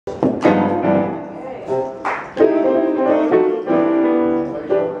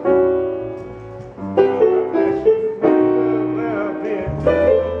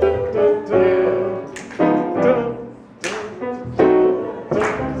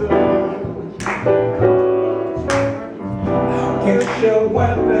and she'll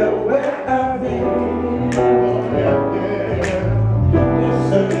wonder where I've been.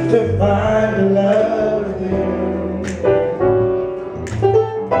 Search to find the love within.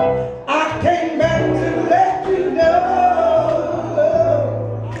 I came back to let you know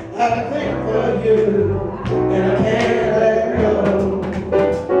I think for you and I can't let go.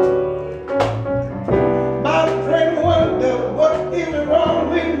 My friend wonder what is wrong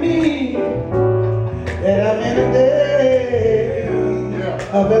with me, that I'm in a day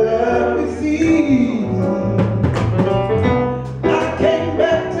of the love we see.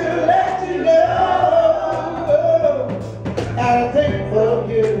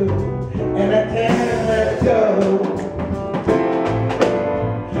 And I can't let go.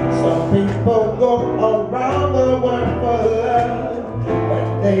 Some people go around the world for love, but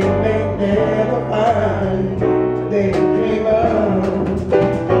they may never find what they dream of.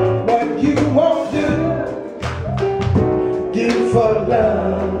 What you won't do for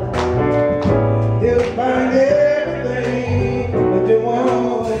love, you'll find everything, but you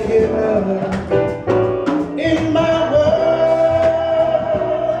won't give up. In my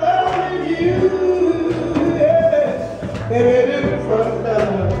baby, do for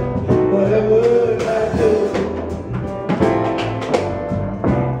love what I would not do.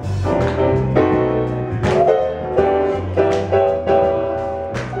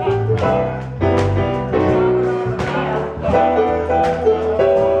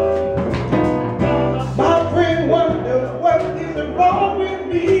 My friend wonder what is wrong with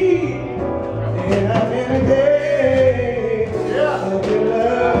me, and I'm in a day of the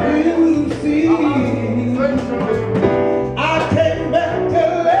love you see.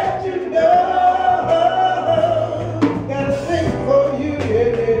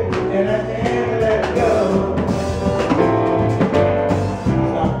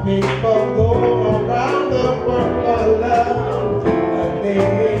 People go around the world for love, but they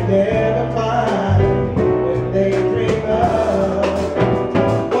never find what they dream of.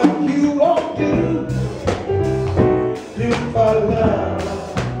 What you won't do for love,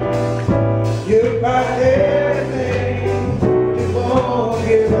 you find everything, you won't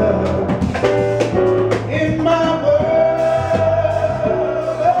give up. In my world,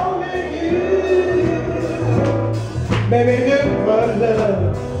 only you, baby, do for love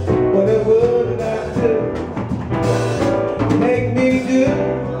what it would not do. Make me do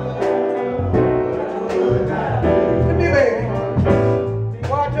what it would not do. Come here, baby.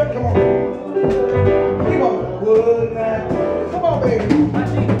 Watch up, come on. Come on, would not do. Come on, baby.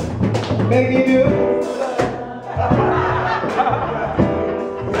 Make me do.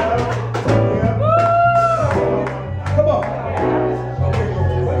 Come on.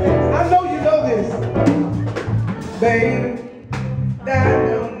 I know you know this, baby. I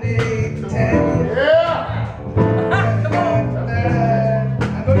don't need